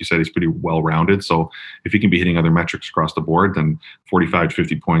because, like you said, he's pretty well-rounded. So if he can be hitting other metrics across the board, then 45 to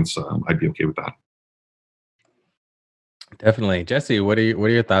 50 points, I'd be okay with that. Definitely. Jesse, what are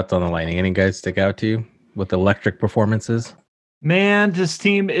your thoughts on the Lightning? Any guys stick out to you with electric performances? Man, this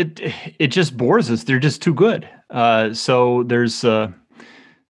team, it just bores us. They're just too good. So there's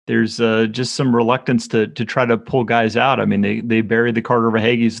just some reluctance to try to pull guys out. I mean, they bury the Carter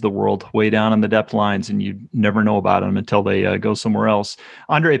Verhaeghes of the world way down on the depth lines, and you never know about them until they go somewhere else.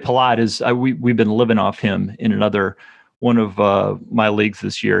 Andre Palat is we've been living off him in another one of my leagues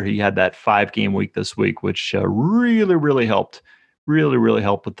this year. He had that 5-game week this week, which really helped. Really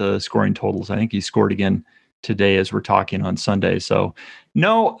helped with the scoring totals. I think he scored again today as we're talking on Sunday. So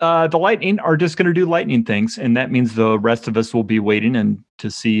no, the Lightning are just going to do Lightning things. And that means the rest of us will be waiting and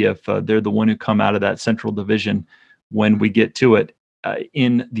to see if they're the one who come out of that Central Division when we get to it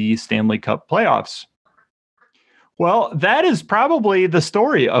in the Stanley Cup playoffs. Well, that is probably the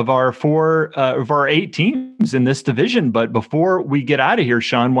story of our 8 teams in this division. But before we get out of here,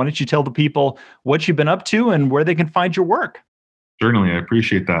 Sean, why don't you tell the people what you've been up to and where they can find your work? Certainly, I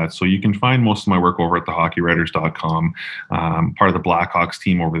appreciate that. So you can find most of my work over at thehockeywriters.com, part of the Blackhawks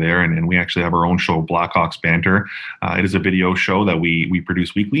team over there. And we actually have our own show, Blackhawks Banter. It is a video show that we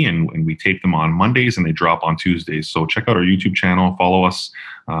produce weekly, and we tape them on Mondays and they drop on Tuesdays. So check out our YouTube channel, follow us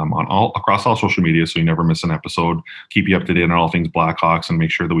across all social media so you never miss an episode. Keep you up to date on all things Blackhawks and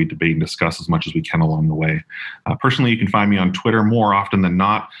make sure that we debate and discuss as much as we can along the way. Personally, you can find me on Twitter more often than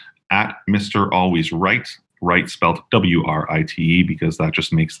not at Mr. Always Right. Right spelled W-R-I-T-E, because that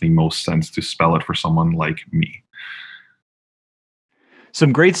just makes the most sense to spell it for someone like me.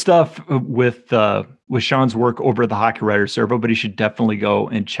 Some great stuff with Sean's work over at the Hockey Writers. So everybody should definitely go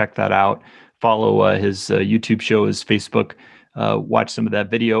and check that out. Follow his YouTube show, his Facebook. Watch some of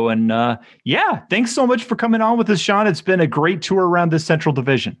that video. And thanks so much for coming on with us, Sean. It's been a great tour around this Central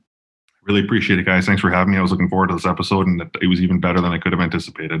Division. Really appreciate it, guys. Thanks for having me. I was looking forward to this episode, and it was even better than I could have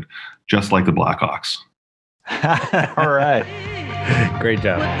anticipated, just like the Blackhawks. All right. Great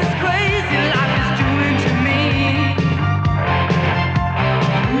job.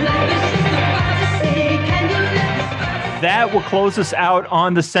 That will close us out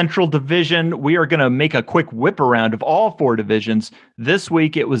on the Central Division. We are going to make a quick whip around of all 4 divisions. This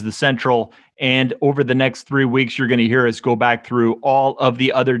week it was the Central, and over the next 3 weeks, you're going to hear us go back through all of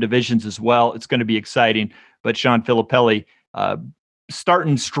the other divisions as well. It's going to be exciting. But Sean Filippelli,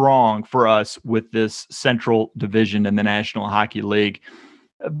 starting strong for us with this Central Division in the National Hockey League.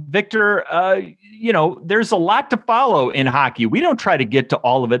 Victor, there's a lot to follow in hockey. We don't try to get to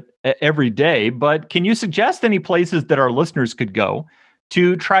all of it every day, but can you suggest any places that our listeners could go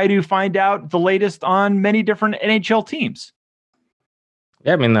to try to find out the latest on many different NHL teams?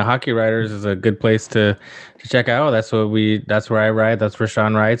 Yeah, I mean, the Hockey Writers is a good place to check out. That's where I write. That's where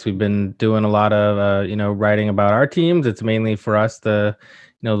Sean writes. We've been doing a lot of, writing about our teams. It's mainly for us, the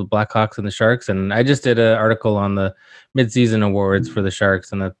Blackhawks and the Sharks. And I just did an article on the midseason awards for the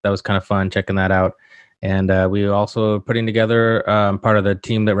Sharks, and that was kind of fun checking that out. And we also putting together part of the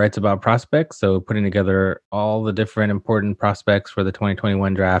team that writes about prospects. So putting together all the different important prospects for the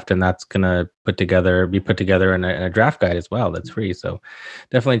 2021 draft. And that's going to be put together in a draft guide as well. That's free. So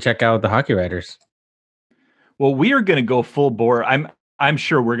definitely check out the Hockey Writers. Well, we are going to go full bore. I'm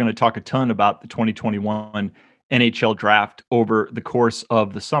sure we're going to talk a ton about the 2021 NHL draft over the course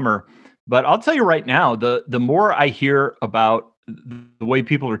of the summer. But I'll tell you right now, the more I hear about the way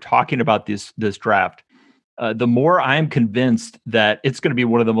people are talking about this draft, the more I'm convinced that it's going to be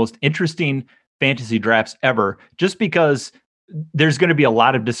one of the most interesting fantasy drafts ever, just because there's going to be a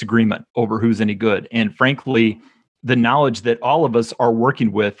lot of disagreement over who's any good. And frankly, the knowledge that all of us are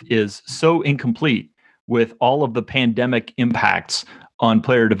working with is so incomplete with all of the pandemic impacts on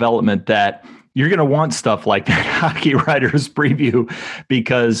player development that you're going to want stuff like that Hockey Writers preview,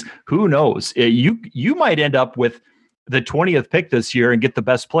 because who knows, you might end up with the 20th pick this year and get the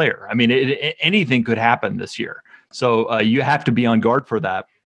best player. I mean, anything could happen this year. So you have to be on guard for that.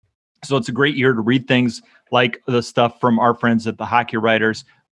 So it's a great year to read things like the stuff from our friends at the Hockey Writers,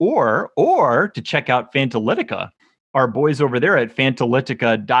 or to check out Fantalytica. Our boys over there at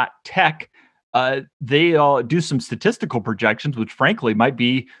fantalytica.tech, they do some statistical projections, which frankly might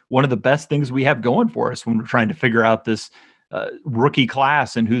be one of the best things we have going for us when we're trying to figure out this rookie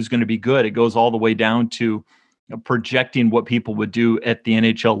class and who's going to be good. It goes all the way down to projecting what people would do at the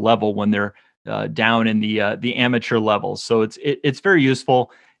NHL level when they're down in the amateur levels. So it's very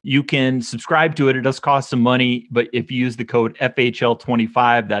useful. You can subscribe to it. It does cost some money, but if you use the code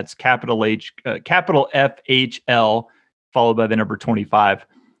FHL25, that's capital FHL followed by the number 25,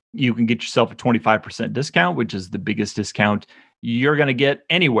 you can get yourself a 25% discount, which is the biggest discount you're going to get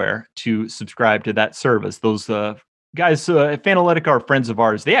anywhere to subscribe to that service. Those guys at Fantalytica are friends of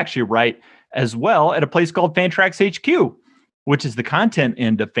ours. They actually write as well at a place called Fantrax HQ, which is the content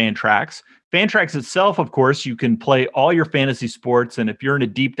end of Fantrax. Fantrax itself, of course, you can play all your fantasy sports. And if you're in a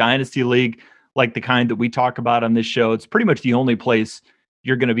deep dynasty league, like the kind that we talk about on this show, it's pretty much the only place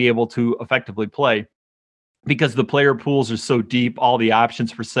you're going to be able to effectively play because the player pools are so deep. All the options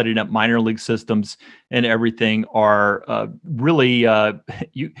for setting up minor league systems and everything are really,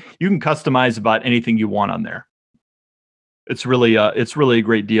 you can customize about anything you want on there. It's really a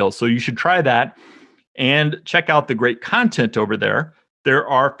great deal. So you should try that and check out the great content over there. There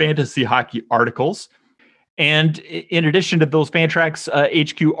are fantasy hockey articles. And in addition to those Fantrax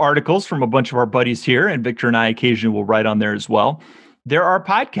HQ articles from a bunch of our buddies here, and Victor and I occasionally will write on there as well, there are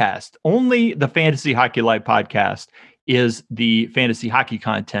podcasts. Only the Fantasy Hockey Life podcast is the fantasy hockey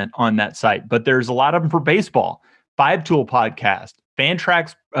content on that site. But there's a lot of them for baseball. 5-Tool podcast,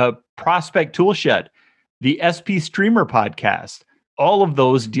 Fantrax Prospect Toolshed, the SP Streamer podcast. All of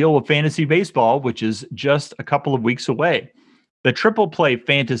those deal with fantasy baseball, which is just a couple of weeks away. The Triple Play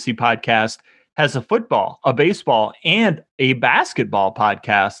Fantasy podcast has a football, a baseball, and a basketball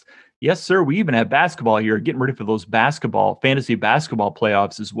podcast. Yes, sir. We even have basketball here, getting ready for those fantasy basketball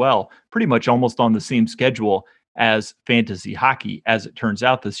playoffs as well. Pretty much almost on the same schedule as fantasy hockey, as it turns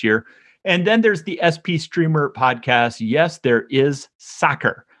out this year. And then there's the SP Streamer podcast. Yes, there is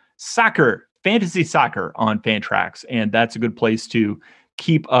soccer, fantasy soccer on Fantrax. And that's a good place to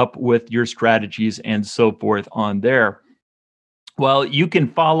keep up with your strategies and so forth on there. Well, you can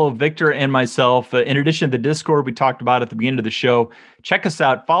follow Victor and myself. In addition to the Discord we talked about at the beginning of the show, check us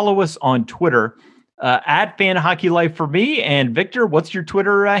out. Follow us on Twitter at Fan Hockey Life for me. And Victor, what's your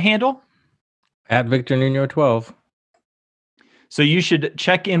Twitter handle? At Victor Nuno 12. So you should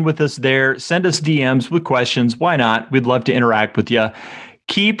check in with us there. Send us DMs with questions. Why not? We'd love to interact with you.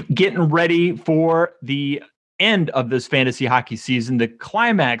 Keep getting ready for the end of this fantasy hockey season, the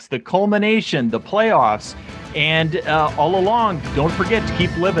climax, the culmination, the playoffs. And all along, don't forget to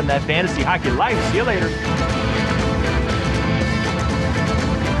keep living that fantasy hockey life. See you later.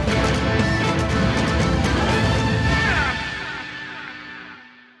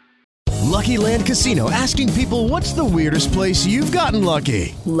 Lucky Land Casino, asking people, what's the weirdest place you've gotten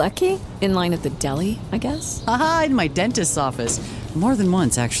lucky? Lucky? In line at the deli, I guess? Aha, in my dentist's office. More than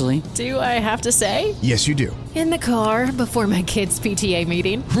once, actually. Do I have to say? Yes, you do. In the car before my kids' PTA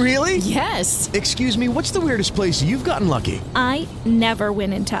meeting. Really? Yes. Excuse me, what's the weirdest place you've gotten lucky? I never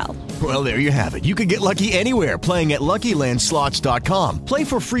win and tell. Well, there you have it. You can get lucky anywhere, playing at LuckyLandSlots.com. Play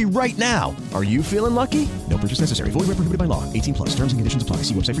for free right now. Are you feeling lucky? No purchase necessary. Void where prohibited by law. 18+. Terms and conditions apply.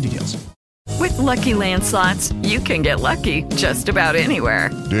 See website for details. With Lucky Land Slots, you can get lucky just about anywhere.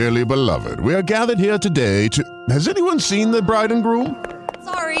 Dearly beloved, we are gathered here today to... Has anyone seen the bride and groom?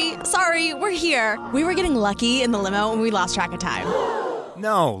 Sorry, we're here. We were getting lucky in the limo and we lost track of time.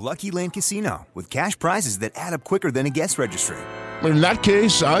 No, Lucky Land Casino, with cash prizes that add up quicker than a guest registry. In that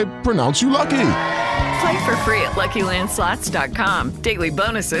case, I pronounce you lucky. Play for free at LuckyLandSlots.com. Daily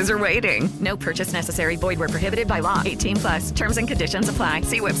bonuses are waiting. No purchase necessary. Void where prohibited by law. 18+. Terms and conditions apply.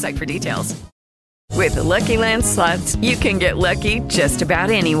 See website for details. With the Lucky Land Slots, you can get lucky just about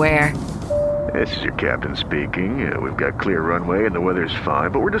anywhere. This is your captain speaking. We've got clear runway and the weather's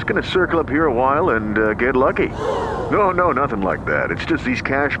fine, but we're just going to circle up here a while and get lucky. No, nothing like that. It's just these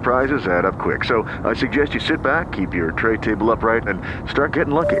cash prizes add up quick. So I suggest you sit back, keep your tray table upright, and start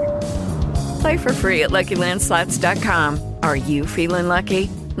getting lucky. Play for free at LuckyLandSlots.com. Are you feeling lucky?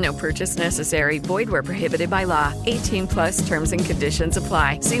 No purchase necessary. Void where prohibited by law. 18+ terms and conditions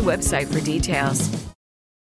apply. See website for details.